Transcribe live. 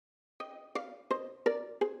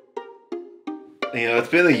You know, it's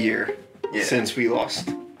been a year since we lost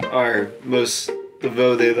our most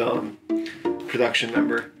devoted production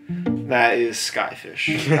member. That is Skyfish.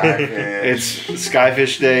 It's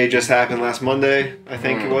Skyfish Day. Just happened last Monday, I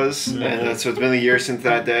think it was, and so it's been a year since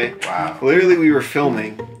that day. Wow. Literally, we were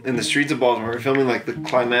filming in the streets of Baltimore. We were filming like the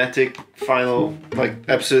climactic final, like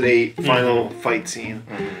episode 8 final fight scene,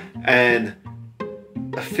 and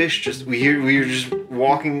a fish just we were just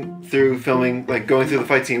walking through filming, like going through the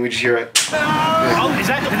fight scene. We just hear it. Oh, did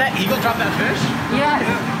that eagle drop that fish? Yes.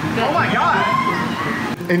 Oh my god.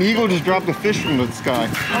 An eagle just dropped a fish from the sky.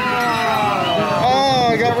 Oh,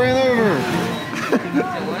 I got ran over.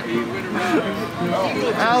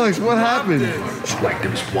 Alex, what happened? Like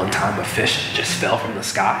there was one time a fish just fell from the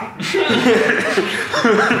sky.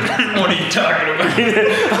 What are you talking about?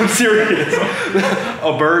 I'm serious.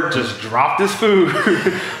 A bird just dropped his food,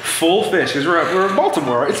 full fish. Cause we're in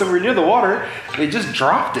Baltimore, right? So we're near the water. They just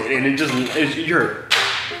dropped it, and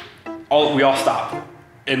we all stopped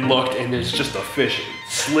and looked, and there's just a fish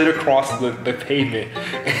slid across the pavement,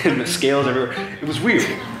 and the scales everywhere. It was weird.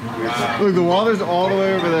 Wow. Look, the water's all the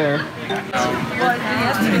way over there.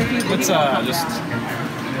 Let's just.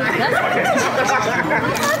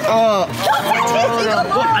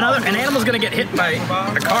 An animal's gonna get hit by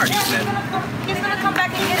a car, he said. He's gonna come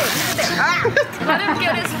back and get it. Let him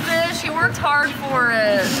get his fish. He worked hard for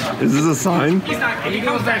it. Is this a sign? He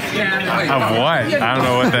goes back again. Of what? I don't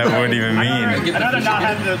know what that would even mean. I'd rather not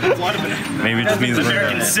have the blood of it. Maybe it just means we're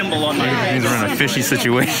American symbol on my in a fishy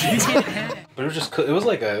situation. But it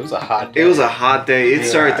was a hot day. It was a hot day. It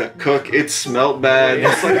started to cook. It smelled bad.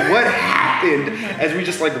 It's like, what happened? As we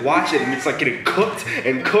just like watch it, and it's like getting cooked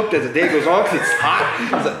and cooked as the day goes on because it's hot.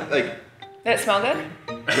 It's like Did it smell good?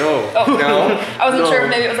 no, Oh. no. I wasn't sure if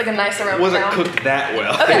maybe it was like a nice aroma. It wasn't cooked that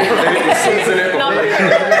well. Okay.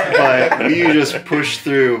 But we just pushed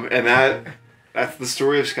through, and that's the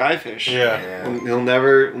story of Skyfish. Yeah. He'll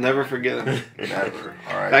never forget him. Never.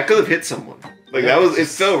 All right. That could have hit someone. Like it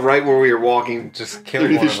felt right where we were walking Just kill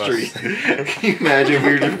through one the of street. us. Can you imagine if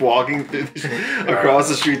we were just walking through across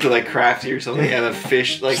the street to like Crafty or something, and a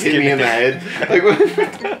fish like hit me in the head? Like,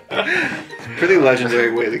 pretty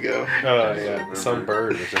legendary way to go. Oh yeah. Some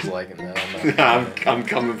bird was just liking that. I'm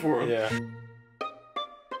coming for him. Yeah.